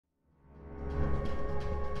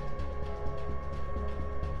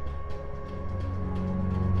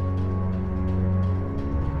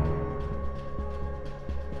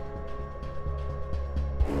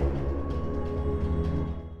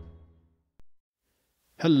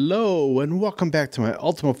Hello and welcome back to my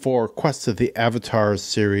Ultima 4 Quest of the Avatars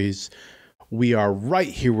series. We are right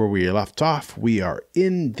here where we left off. We are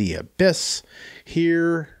in the Abyss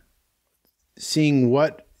here, seeing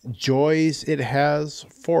what joys it has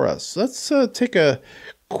for us. Let's take a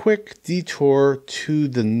quick detour to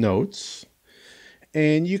the notes.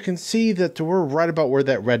 And you can see that we're right about where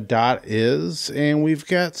that red dot is. And we've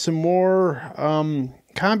got some more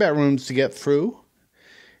combat rooms to get through.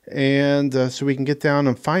 And so we can get down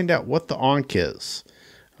and find out what the Ankh is.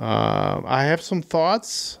 I have some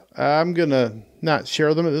thoughts. I'm going to not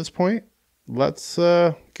share them at this point. Let's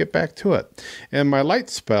get back to it. And my light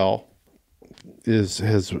spell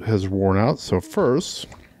has worn out. So first,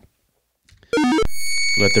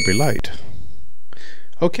 let there be light.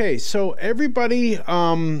 Okay, so everybody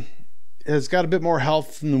has got a bit more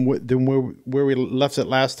health than where we left it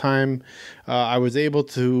last time. I was able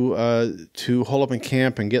to hold up in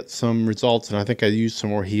camp and get some results, and I think I used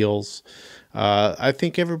some more heals. I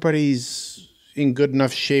think everybody's in good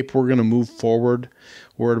enough shape. We're going to move forward.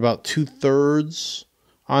 We're at about 2/3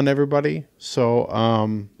 on everybody, so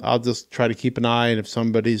I'll just try to keep an eye, and if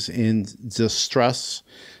somebody's in distress,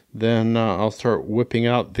 then I'll start whipping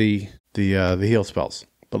out the heal spells.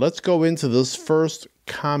 But let's go into this first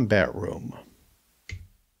combat room.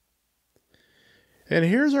 And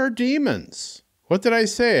here's our demons. What did I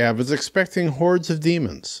say? I was expecting hordes of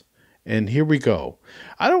demons. And here we go.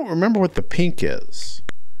 I don't remember what the pink is.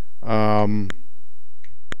 And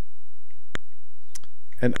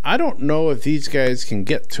I don't know if these guys can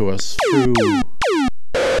get to us through...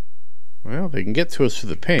 Well, they can get to us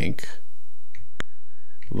through the pink.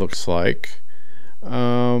 Looks like.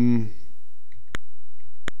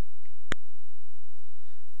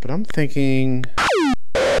 But I'm thinking,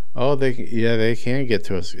 oh, they can get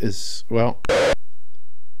to us.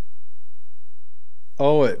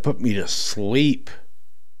 Oh, it put me to sleep.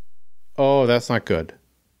 Oh, that's not good.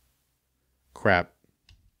 Crap.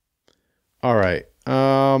 All right.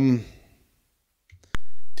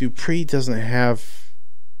 Dupree doesn't have.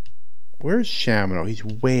 Where's Shamino? He's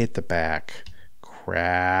way at the back.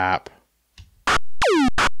 Crap.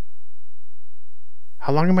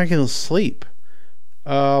 How long am I going to sleep?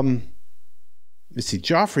 You see,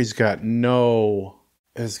 Joffrey's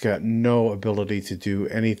has got no ability to do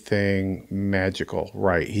anything magical.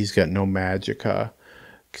 Right, he's got no magicka.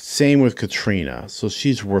 Same with Katrina, so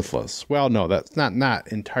she's worthless. Well, no, that's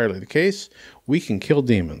not entirely the case. We can kill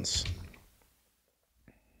demons.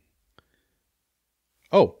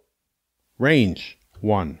 Oh, range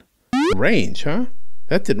 1. Range, huh?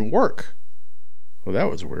 That didn't work. Well, that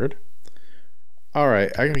was weird. All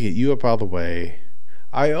right, I gotta get you up out of the way.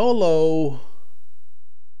 Iolo.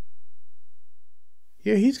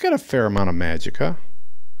 Yeah, he's got a fair amount of magicka.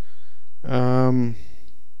 All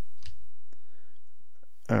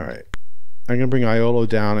right. I'm going to bring Iolo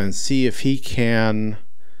down and see if he can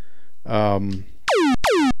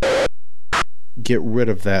get rid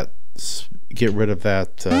of that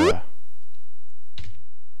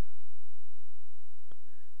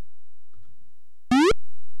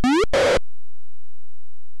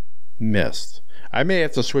mist. I may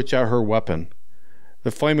have to switch out her weapon.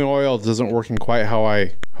 The flaming oils isn't working quite how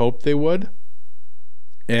I hoped they would.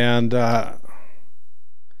 And they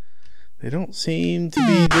don't seem to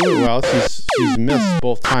be doing well. She's missed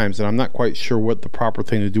both times, and I'm not quite sure what the proper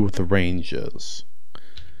thing to do with the range is.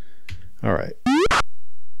 All right.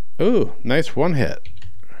 Ooh, nice one hit.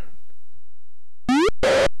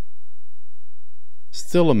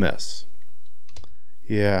 Still a miss.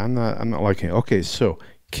 Yeah, I'm not liking it. Okay, so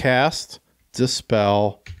cast,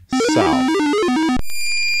 dispel, south.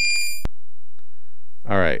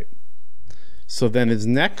 All right. So then his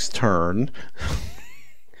next turn,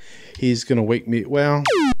 he's going to wake me. Well,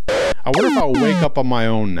 I wonder if I'll wake up on my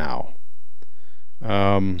own now.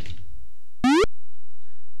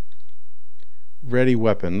 Ready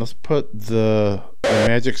weapon. Let's put the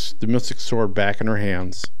mystic sword back in her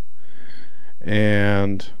hands.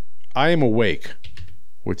 And I am awake,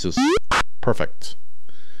 which is perfect.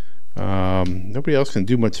 Nobody else can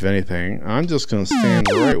do much of anything. I'm just going to stand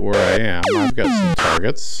right where I am. I've got some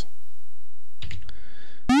targets.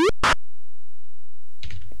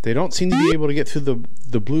 They don't seem to be able to get through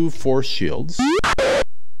the blue force shields,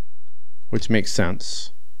 which makes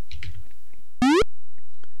sense.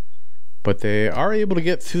 But they are able to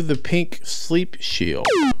get through the pink sleep shield.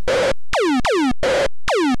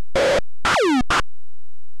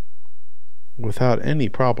 Without any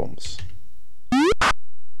problems.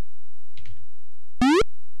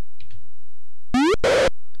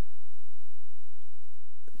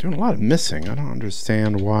 Doing a lot of missing. I don't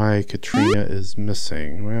understand why Katrina is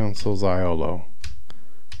missing. Well, so's Iolo.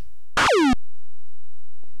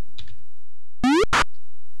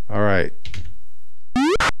 All right.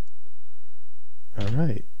 All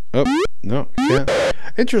right. Oh, no, can't.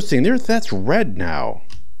 Interesting. That's red now.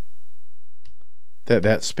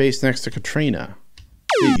 That space next to Katrina.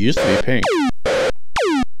 It used to be pink. All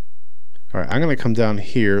right, I'm going to come down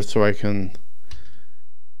here so I can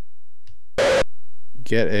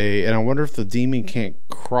get a... And I wonder if the demon can't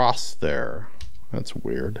cross there. That's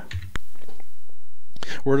weird.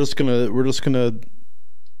 We're just gonna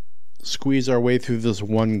squeeze our way through this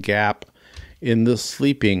one gap in this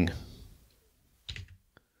sleeping.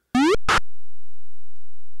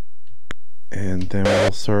 And then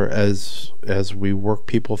we'll start as we work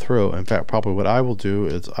people through. In fact, probably what I will do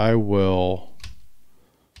is I will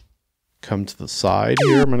come to the side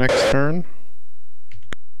here my next turn.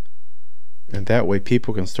 And that way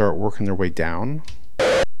people can start working their way down.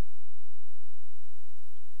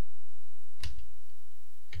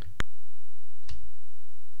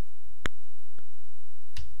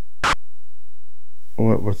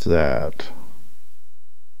 What's that?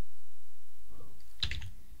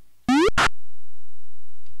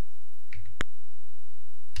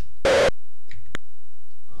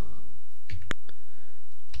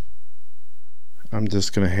 I'm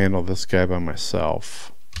just going to handle this guy by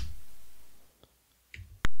myself.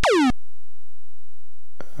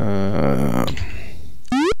 And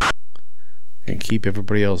keep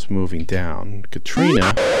everybody else moving down.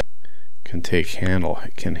 Katrina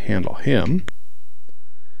can handle him.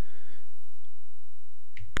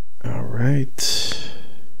 All right.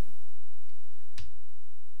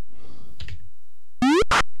 I'm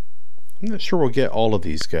not sure we'll get all of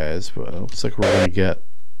these guys, but it looks like we're going to get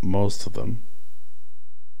most of them.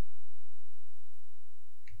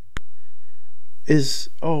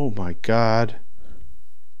 Oh my God.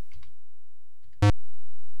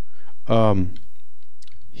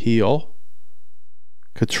 Heal.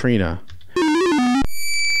 Katrina.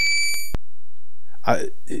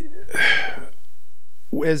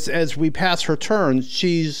 As we pass her turn,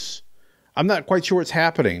 I'm not quite sure what's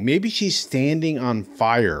happening. Maybe she's standing on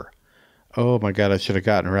fire. Oh my God, I should have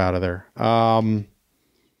gotten her out of there.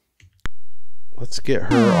 Let's get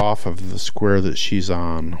her off of the square that she's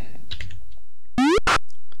on.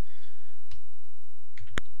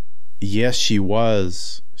 Yes, she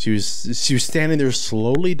was. She was standing there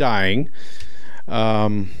slowly dying.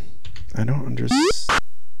 I don't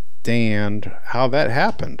understand how that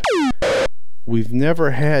happened. We've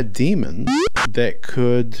never had demons that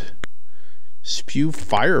could spew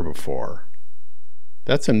fire before.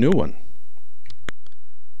 That's a new one.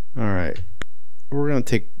 All right. We're going to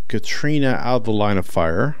take Katrina out of the line of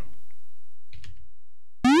fire.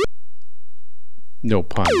 No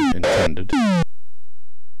pun intended.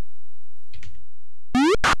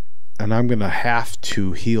 And I'm going to have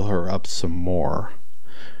to heal her up some more.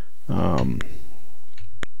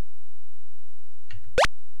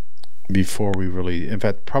 Before we really... In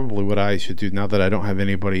fact, probably what I should do, now that I don't have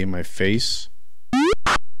anybody in my face,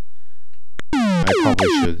 I probably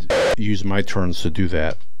should use my turns to do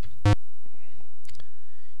that.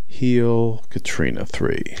 Heal Katrina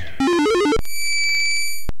 3.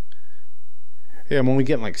 Yeah, I'm only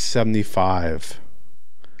getting like 75.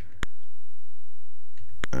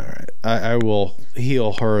 Alright, I will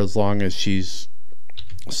heal her as long as she's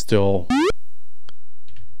still...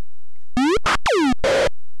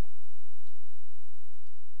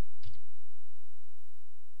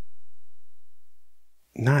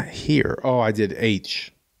 Not here. Oh, I did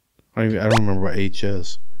H. I don't remember what H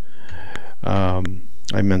is. I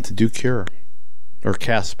meant to do cure. Or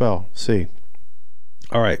cast spell. C.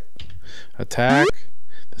 Alright. Attack.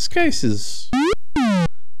 This case is...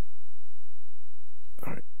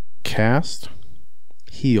 Alright. Cast.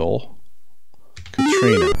 Heal.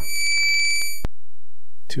 Katrina.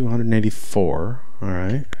 284.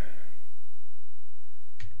 Alright.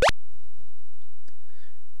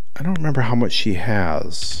 I don't remember how much she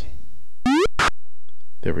has.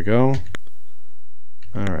 There we go.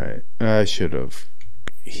 Alright. I should have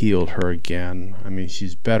healed her again. I mean,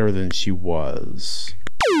 she's better than she was.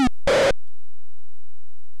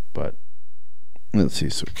 But, let's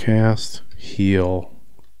see. So, cast, heal,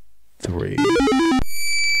 3.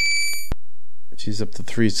 She's up to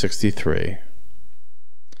 363.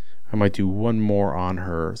 I might do one more on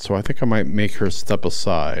her. So, I think I might make her step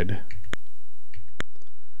aside.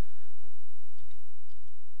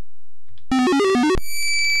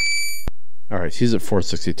 Alright, she's at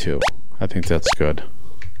 462. I think that's good.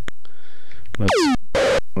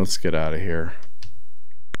 Let's get out of here.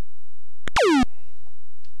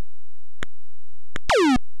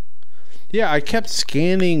 Yeah, I kept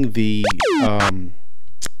scanning the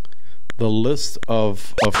list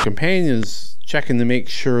of companions checking to make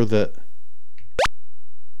sure that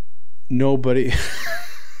nobody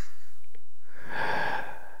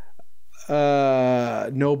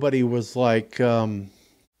nobody was like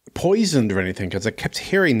poisoned or anything, because I kept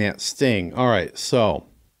hearing that sting. All right, so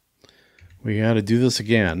we got to do this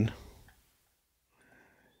again.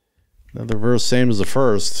 Another verse, same as the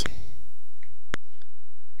first.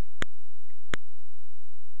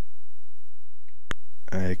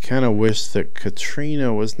 I kind of wish that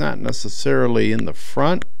Katrina was not necessarily in the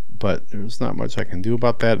front, but there's not much I can do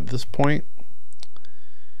about that at this point.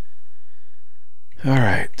 All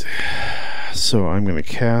right, so I'm going to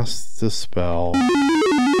cast this spell.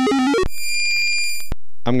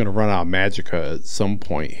 I'm going to run out of magicka at some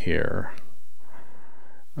point here.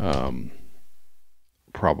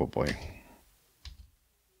 Probably.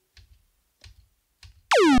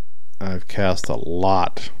 I've cast a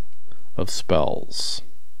lot of spells.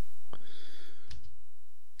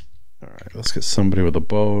 All right, let's get somebody with a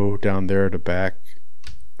bow down there to back.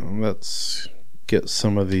 Let's get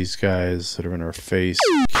some of these guys that are in our face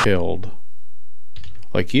killed.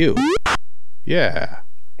 Like you. Yeah.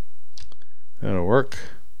 That'll work.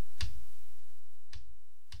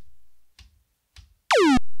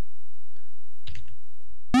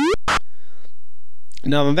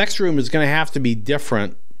 Now the next room is going to have to be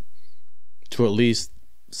different to at least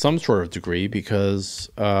some sort of degree, because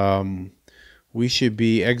we should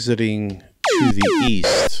be exiting to the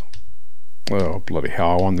east. Oh, bloody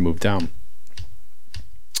hell, I wanted to move down.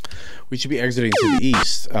 We should be exiting to the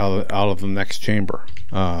east out of the next chamber.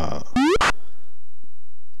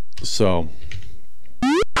 So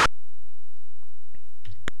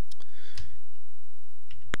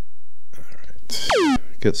alright,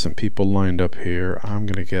 get some people lined up here. I'm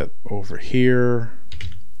gonna get over here.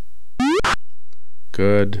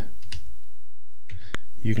 Good.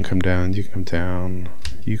 You can come down, you can come down,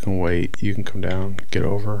 you can wait, you can come down, get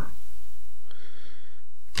over.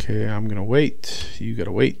 Okay, I'm gonna wait, you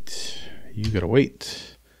gotta wait, you gotta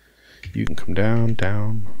wait. You can come down,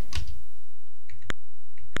 down.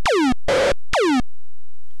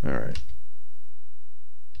 Alright.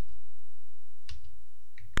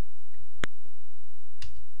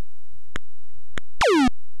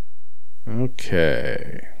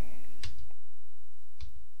 Okay.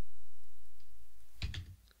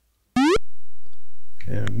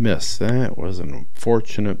 And a miss. That was an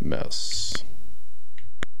unfortunate miss.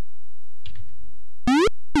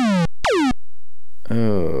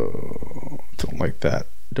 Oh, don't like that.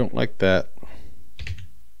 Don't like that.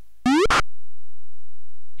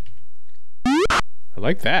 I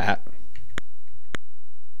like that.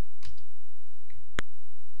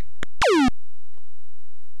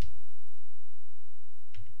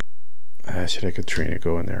 I should have Katrina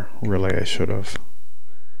go in there. Really, I should have.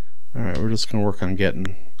 Alright, we're just going to work on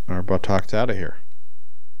getting our buttocks out of here.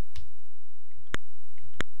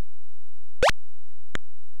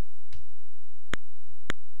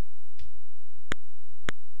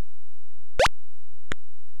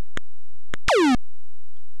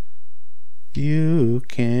 You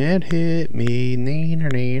can't hit me, neener,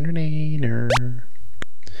 neener, neener.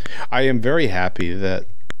 I am very happy that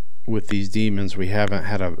with these demons we haven't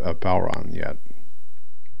had a Balron yet.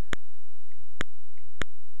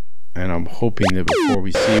 And I'm hoping that before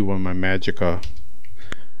we see when my magicka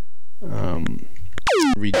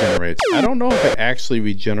regenerates. I don't know if it actually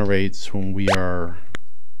regenerates when we are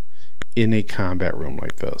in a combat room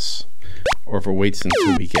like this, or if it waits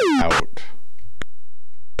until we get out.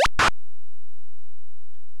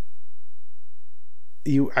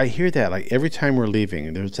 I hear that like every time we're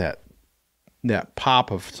leaving, there's that pop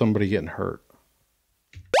of somebody getting hurt.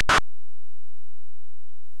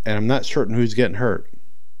 And I'm not certain who's getting hurt.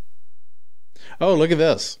 Oh, look at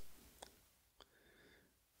this.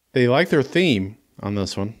 They like their theme on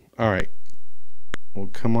this one. All right. Well,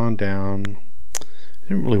 come on down. I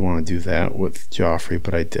didn't really want to do that with Joffrey,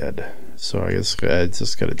 but I did. So I guess I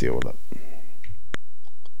just got to deal with it.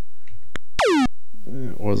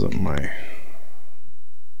 It wasn't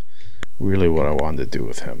really what I wanted to do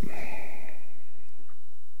with him.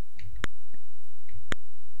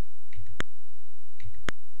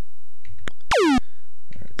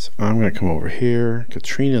 So I'm going to come over here.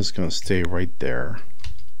 Katrina's going to stay right there.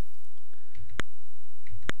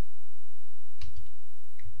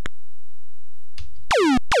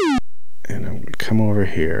 And I'm going to come over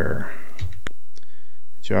here.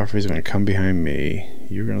 Joffrey's going to come behind me.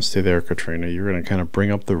 You're going to stay there, Katrina. You're going to kind of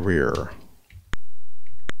bring up the rear.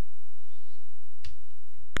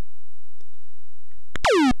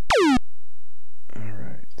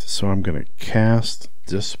 Alright, so I'm going to cast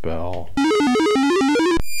Dispel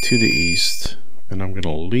to the east, And I'm going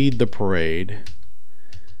to lead the parade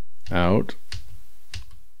out.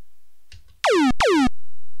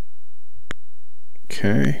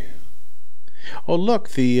 Okay. Oh, look,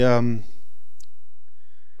 the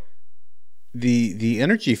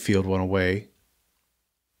energy field went away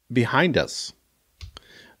behind us.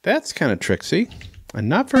 That's kind of tricksy and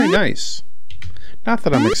not very nice. Not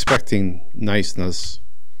that I'm expecting niceness,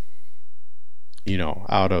 you know,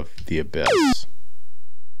 out of the abyss.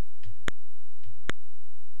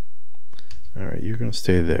 All right, you're going to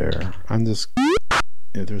stay there. I'm just,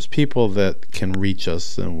 if there's people that can reach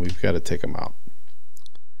us, then we've got to take them out.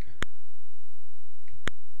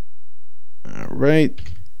 All right.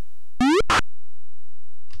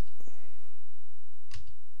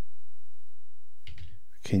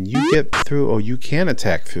 Can you get through? Oh, you can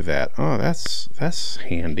attack through that. Oh, that's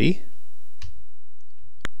handy.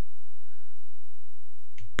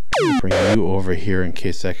 I'm gonna bring you over here in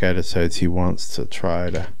case that guy decides he wants to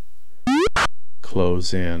try to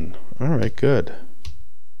close in. All right, good.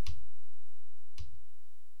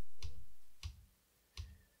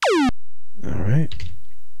 All right.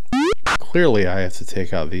 Clearly, I have to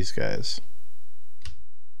take out these guys.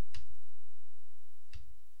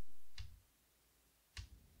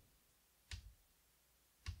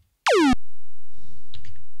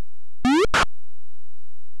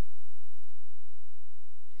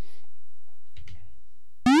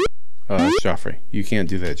 Joffrey. You can't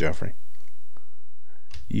do that, Joffrey.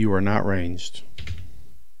 You are not ranged.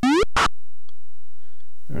 All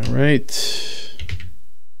right.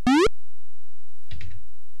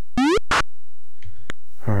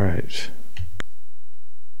 All right.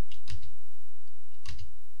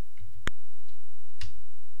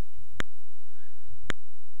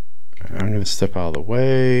 I'm going to step out of the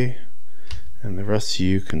way, and the rest of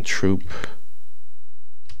you can troop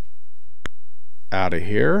out of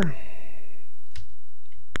here.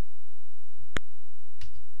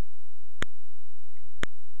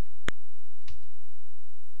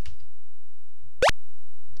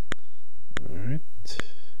 All right.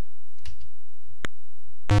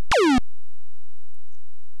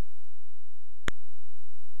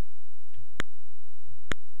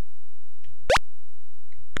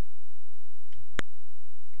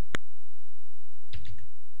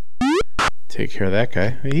 Take care of that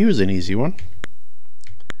guy. He was an easy one.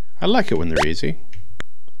 I like it when they're easy.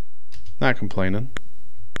 Not complaining.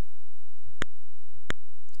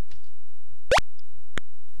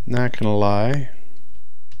 Not gonna lie.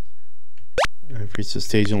 I've reached a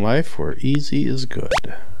stage in life where easy is good.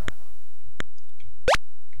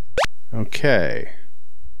 Okay.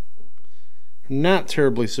 Not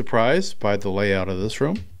terribly surprised by the layout of this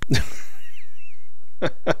room.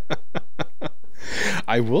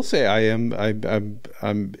 I will say I'm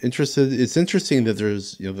interested. It's interesting that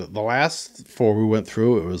there's, you know, the last four we went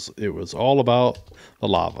through, it was all about the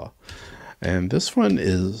lava, and this one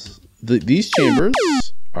is these chambers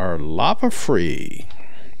are lava free.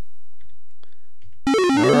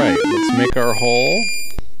 All right, let's make our hole.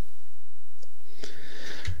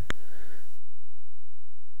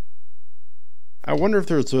 I wonder if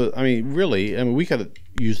there's a. I mean, really, I mean, we could have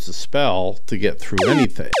used the spell to get through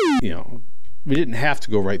anything, you know. We didn't have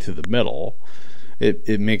to go right through the middle.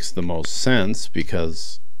 It makes the most sense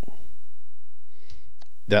because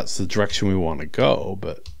that's the direction we want to go,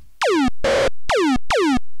 but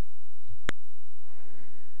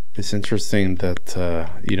it's interesting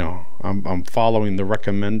that you know, I'm following the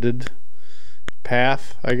recommended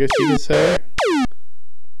path, I guess you could say.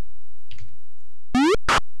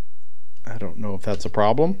 I don't know if that's a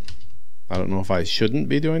problem. I don't know if I shouldn't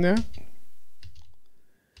be doing that.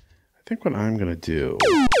 I think what I'm going to do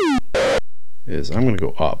is I'm going to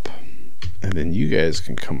go up, and then you guys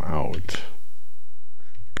can come out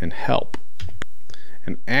and help.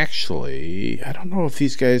 And actually, I don't know if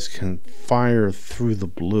these guys can fire through the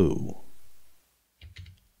blue.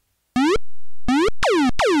 It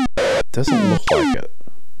doesn't look like it.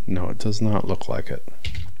 No, it does not look like it.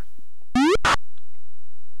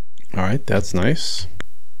 All right, that's nice.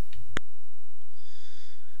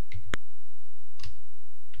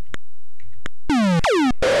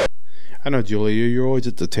 I know, Julia, you're always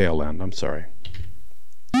at the tail end. I'm sorry.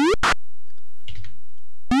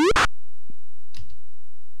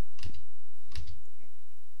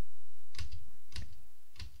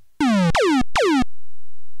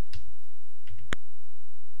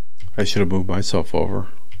 I should have moved myself over,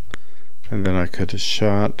 and then I could have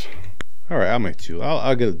shot. All right, I'll make Julie.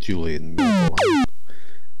 I'll get Julie in the middle of the line.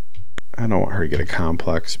 I don't want her to get a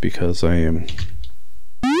complex because I am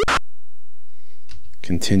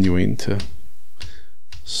continuing to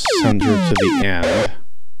send her to the end.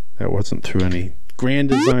 That wasn't through any grand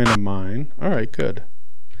design of mine. All right, good.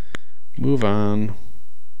 Move on.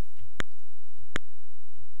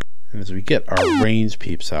 And as we get our range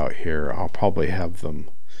peeps out here, I'll probably have them,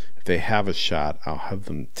 if they have a shot, I'll have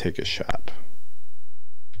them take a shot.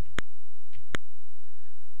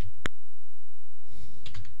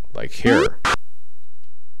 Like here.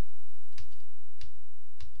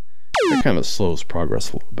 That kind of slows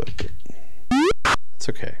progress a little bit. But it's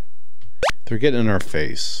okay. They're getting in our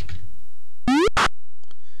face.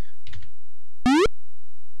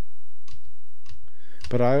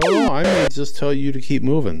 But I may just tell you to keep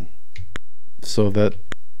moving so that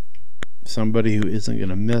somebody who isn't going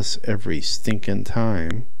to miss every stinking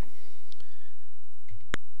time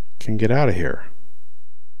can get out of here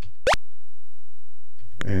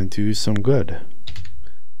and do some good.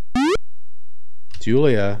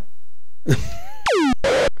 Julia,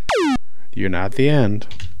 you're not the end.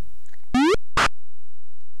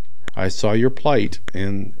 I saw your plight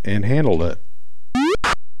and handled it.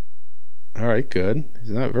 All right, good. He's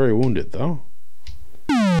not very wounded, though.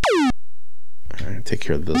 All right, take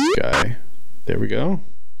care of this guy. There we go.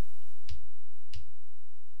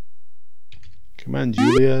 Come on,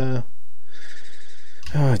 Julia.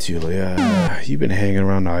 Oh, Julia. You've been hanging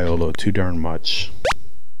around Iolo too darn much.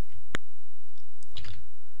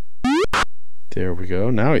 There we go.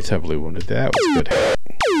 Now he's heavily wounded. That was a good hit.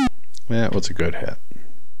 That was a good hit.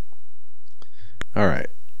 All right.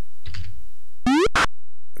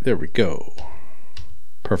 There we go.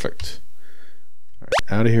 Perfect. All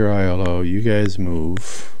right, out of here, Iolo. You guys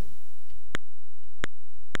move.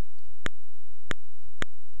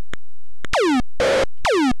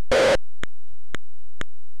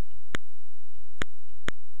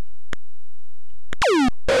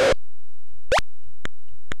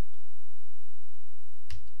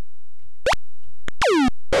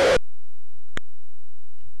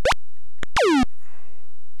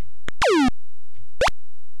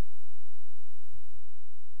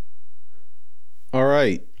 All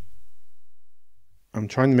right. I'm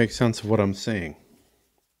trying to make sense of what I'm saying.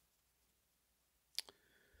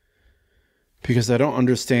 Because I don't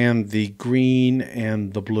understand the green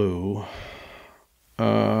and the blue.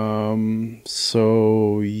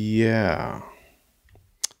 So, yeah.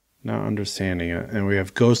 Not understanding it. And we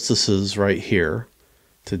have ghostesses right here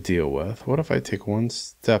to deal with. What if I take one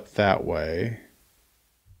step that way?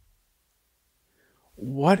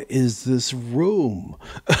 What is this room?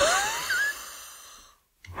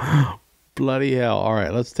 Bloody hell. All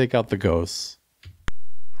right, let's take out the ghosts.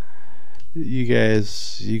 You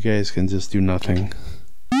guys can just do nothing.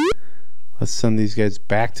 Let's send these guys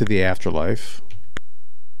back to the afterlife.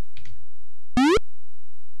 I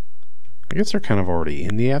guess they're kind of already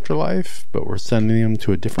in the afterlife, but we're sending them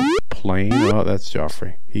to a different plane. Oh, that's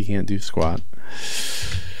Joffrey. He can't do squat.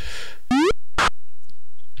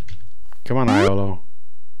 Come on, Iolo.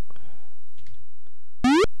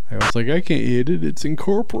 I was like, I can't eat it. It's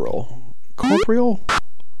incorporeal. Corporeal?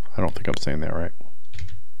 I don't think I'm saying that right.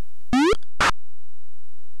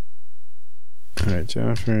 Alright,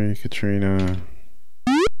 Joffrey, Katrina.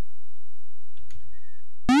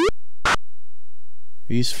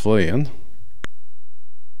 He's fleeing.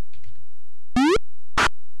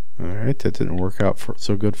 Alright, that didn't work out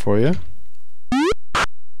so good for you.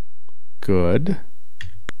 Good.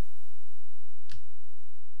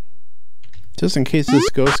 Just in case this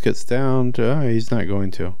ghost gets down, he's not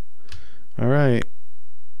going to. Alright.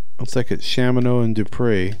 Looks like it's Chamino and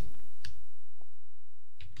Dupree.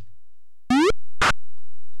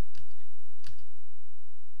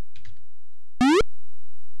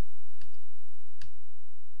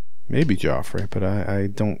 Maybe Joffrey, but I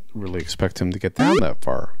don't really expect him to get down that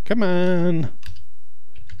far. Come on!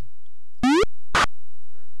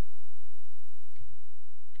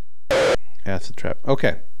 Acid trap.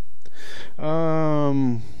 Okay. All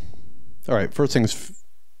right, first things,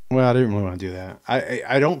 well, I didn't really want to do that.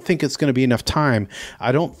 I don't think it's going to be enough time.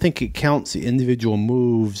 I don't think it counts the individual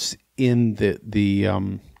moves in the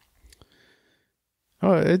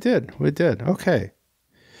oh, it did. Okay.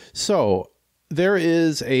 So there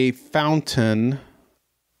is a fountain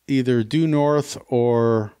either due north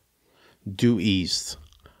or due east.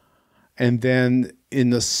 And then in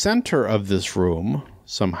the center of this room,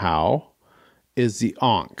 somehow, is the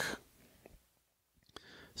Ankh.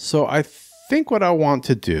 So I think what I want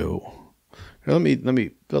to do,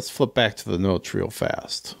 let's flip back to the notes real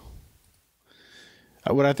fast.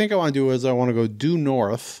 What I think I want to do is I want to go due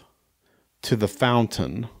north to the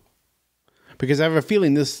fountain. because I have a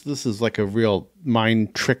feeling this is like a real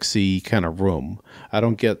mind tricksy kind of room. I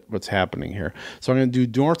don't get what's happening here. So I'm going to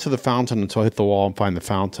do north to the fountain until I hit the wall and find the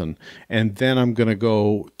fountain. And then I'm going to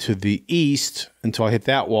go to the east until I hit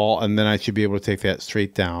that wall. And then I should be able to take that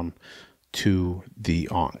straight down to the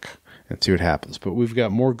Ankh and see what happens. But we've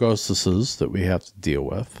got more ghostesses that we have to deal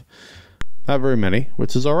with. Not very many,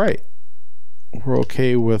 which is all right. We're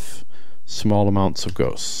okay with small amounts of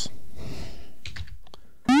ghosts.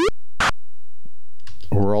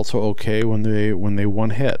 We're also okay when they one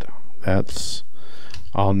hit.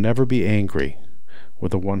 I'll never be angry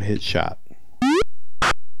with a one-hit shot.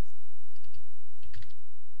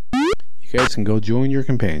 You guys can go join your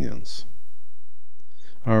companions.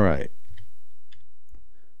 All right.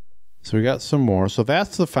 So we got some more. So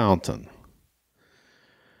that's the fountain.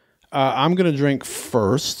 I'm going to drink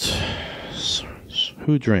first.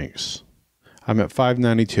 Who drinks? I'm at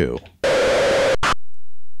 592.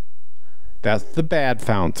 That's the bad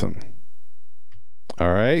fountain.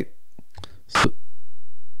 All right. So,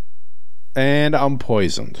 and I'm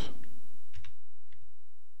poisoned.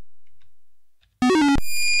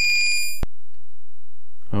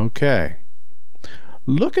 Okay.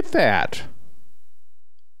 Look at that.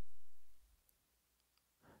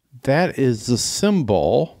 That is the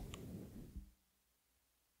symbol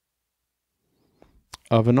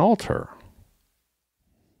of an altar.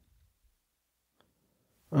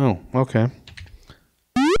 Oh, okay.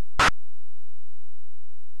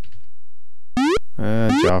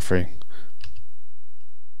 Joffrey.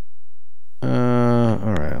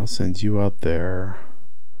 All right, I'll send you out there.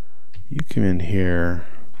 You come in here.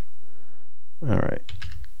 All right.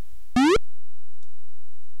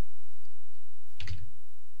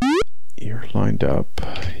 You're lined up.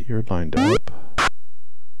 You're lined up.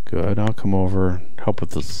 Good. I'll come over, help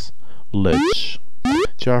with this lich.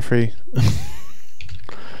 Joffrey.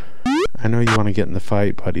 I know you want to get in the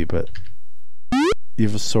fight, buddy, but you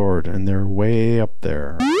have a sword, and they're way up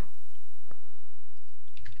there.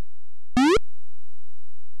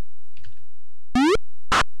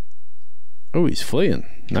 Oh, he's fleeing.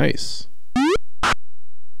 Nice.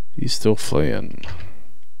 He's still fleeing.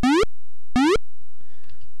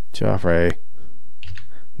 Joffrey.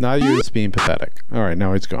 Now you're just being pathetic. All right,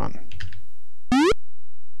 now he's gone.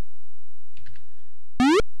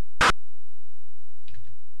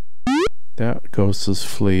 That ghost is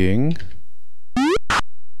fleeing.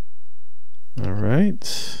 All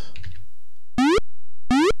right.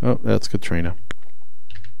 Oh, that's Katrina.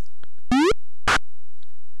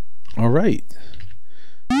 All right.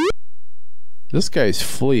 This guy's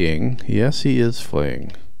fleeing. Yes, he is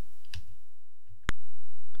fleeing.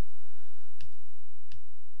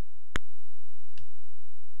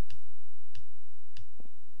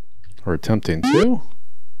 Or attempting to.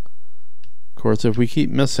 Of course, if we keep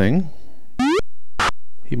missing,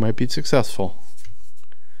 he might be successful.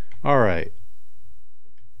 All right.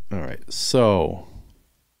 All right. So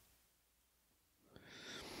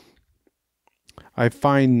I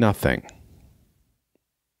find nothing.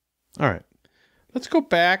 All right. Let's go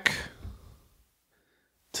back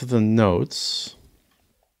to the notes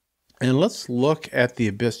and let's look at the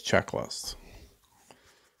Abyss checklist.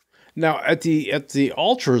 Now, at the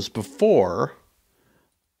altars before,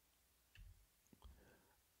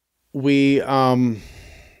 we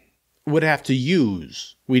would have to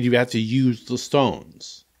use the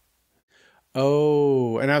stones.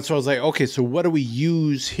 Oh, and that's what I was like, okay, so what do we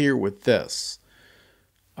use here with this?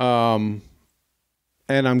 And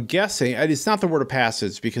I'm guessing, it's not the word of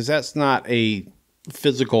passage because that's not a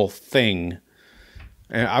physical thing.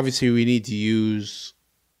 And obviously we need to use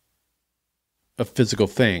a physical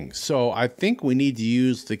thing. So I think we need to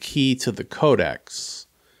use the key to the codex,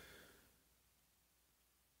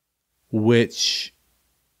 which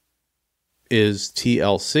is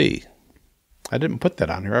TLC. I didn't put that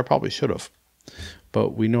on here. I probably should have,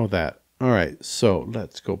 but we know that. All right, so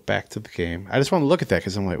let's go back to the game. I just want to look at that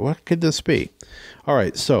because I'm like, what could this be? All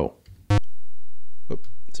right, so, oops,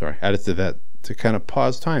 sorry, I just did that to kind of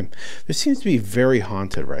pause time. This seems to be very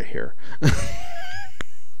haunted right here.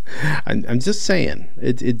 I'm just saying,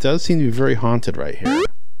 it does seem to be very haunted right here.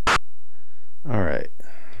 All right.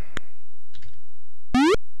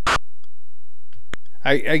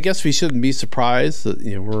 I guess we shouldn't be surprised that,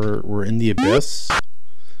 you know, we're in the abyss.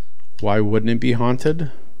 Why wouldn't it be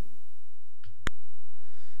haunted?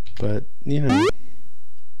 But, you know.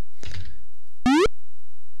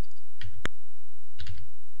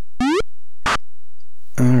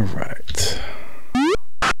 All right.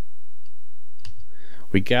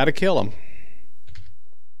 We gotta kill him.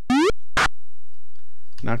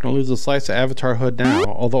 Not gonna lose a slice of Avatar Hood now.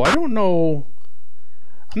 Although I don't know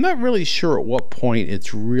I'm not really sure at what point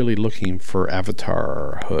it's really looking for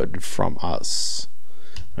avatarhood from us.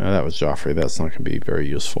 That was Joffrey. That's not going to be very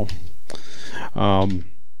useful.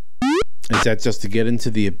 Is that just to get into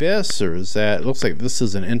the Abyss, or is that... It looks like this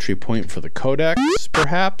is an entry point for the Codex,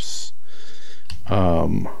 perhaps. At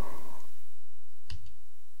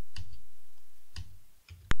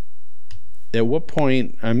what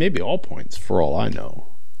point... maybe all points, for all I know.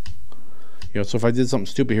 You know, so if I did something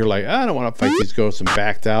stupid here, like, I don't want to fight these ghosts, and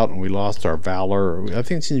backed out, and we lost our valor. I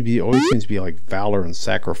think it always seems to be like valor and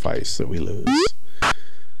sacrifice that we lose.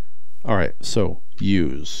 All right, so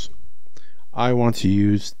use. I want to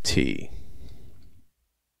use T.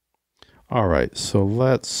 All right, so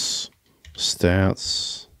let's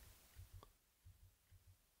stats.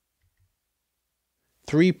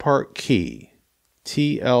 3-part key.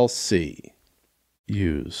 TLC.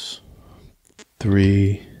 Use.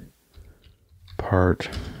 3-part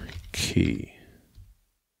key.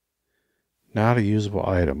 Not a usable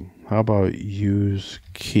item. How about use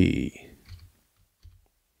key?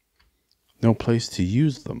 No place to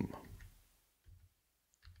use them.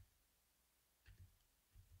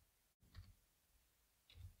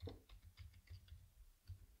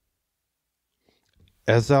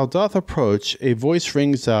 As thou doth approach, a voice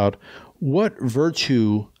rings out, "What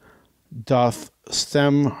virtue doth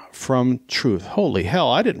stem from truth?" Holy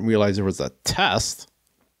hell, I didn't realize there was a test.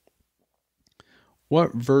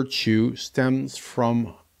 What virtue stems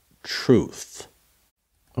from truth?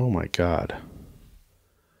 Oh my God.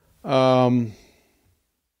 Honesty?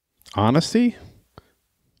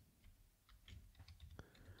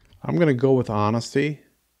 I'm going to go with honesty.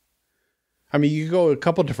 I mean, you go a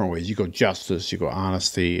couple different ways. You go justice, you go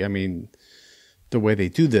honesty. I mean, the way they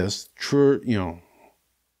do this, true, you know,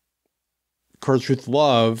 courage, truth,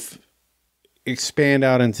 love, expand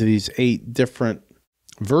out into these 8 different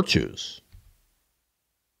virtues.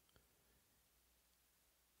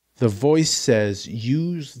 The voice says,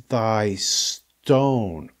 use thy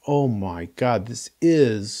stone. Oh my God, this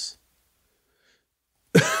is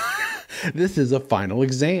this is a final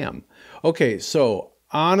exam. Okay, so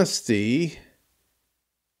honesty.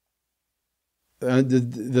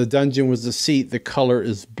 The dungeon was the seat. The color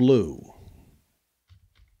is blue.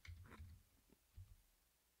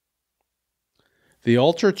 The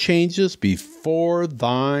altar changes before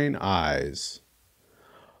thine eyes.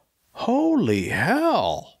 Holy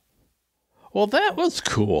hell. Well, that was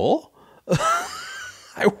cool.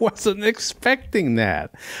 I wasn't expecting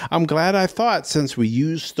that. I'm glad I thought, since we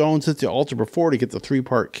used stones at the altar before to get the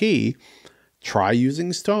 3-part key, try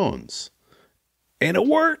using stones. And it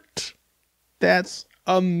worked. That's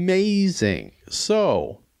amazing.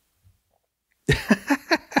 So,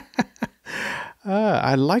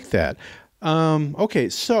 I like that. Okay,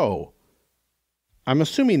 so I'm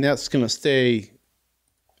assuming that's going to stay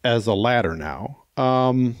as a ladder now.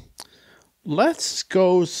 Let's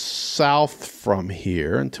go south from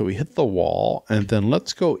here until we hit the wall, and then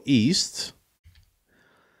let's go east.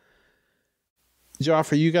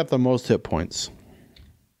 Joffrey, you got the most hit points.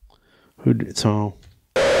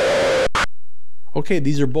 Okay,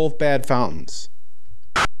 these are both bad fountains.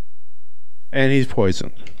 And he's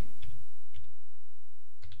poisoned.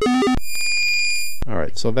 All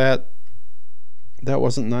right, so that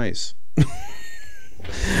wasn't nice.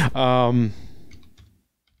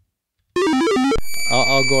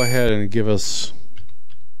 I'll go ahead and give us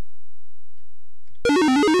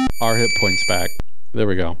our hit points back. There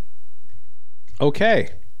we go. Okay.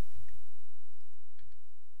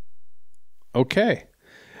 Okay.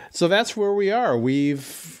 So that's where we are.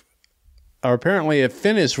 We've apparently have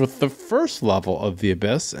finished with the first level of the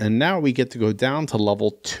Abyss, and now we get to go down to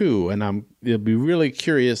level 2, and it'll be really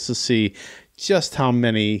curious to see just how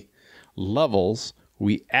many levels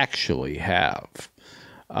we actually have.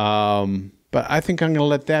 But I think I'm going to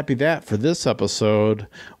let that be that for this episode.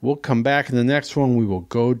 We'll come back in the next one. We will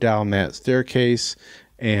go down that staircase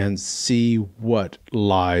and see what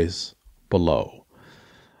lies below.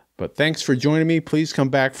 But thanks for joining me. Please come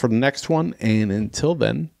back for the next one. And until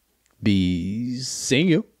then, be seeing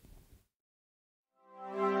you.